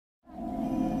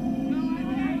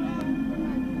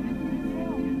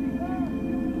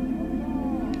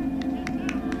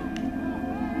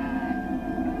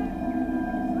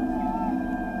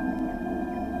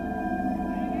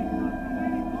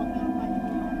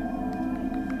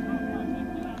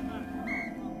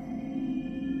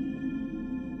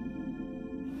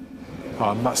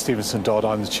I'm Matt Stevenson-Dodd,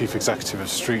 I'm the Chief Executive of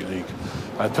Street League.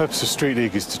 The purpose of Street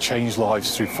League is to change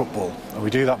lives through football, and we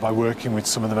do that by working with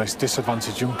some of the most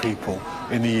disadvantaged young people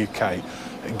in the UK,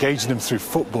 engaging them through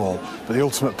football, but the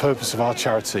ultimate purpose of our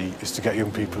charity is to get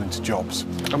young people into jobs.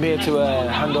 I'm here to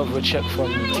hand over a cheque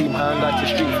from Team Hyundai to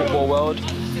Street Football World.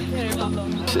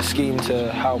 It's a scheme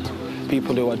to help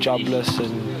people who are jobless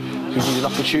and who need an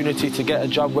opportunity to get a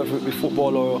job, whether it be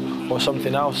football or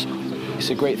something else. It's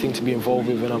a great thing to be involved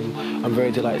with, and I'm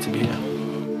very delighted to be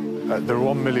here. There are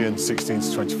 1 million 16 to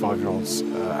 25-year-olds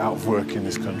out of work in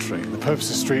this country. The purpose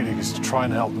of Street League is to try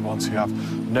and help the ones who have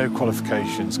no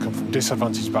qualifications, come from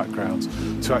disadvantaged backgrounds,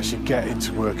 to actually get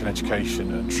into work and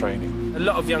education and training. A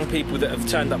lot of young people that have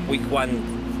turned up week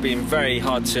 1 being very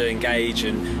hard to engage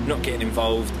and not getting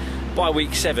involved. By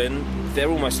week 7, they're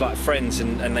almost like friends,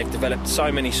 and they've developed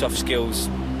so many soft skills.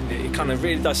 It kind of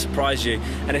really does surprise you,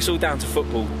 and it's all down to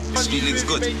football. Street League's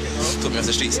good. Took me off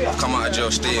the streets. I've come out of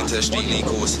jail, straight into the Street League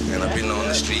course, and I've been on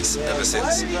the streets ever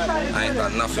since. I ain't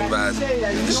done nothing bad.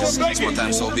 It's just makes my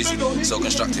time so busy, so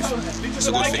constructive. It's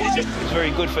a good thing. It's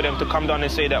very good for them to come down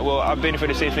and say that, well, I've been through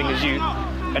the same thing as you,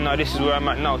 and now this is where I'm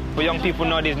at now. For young people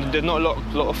nowadays, there's not a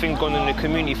lot of things going on in the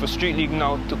community. For Street League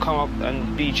now to come up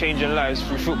and be changing lives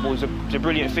through football is a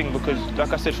brilliant thing, because,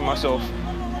 like I said for myself,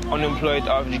 unemployed,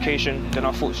 out of education, then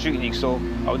I thought Street League, so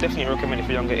I would definitely recommend it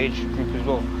for younger age group as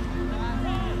well.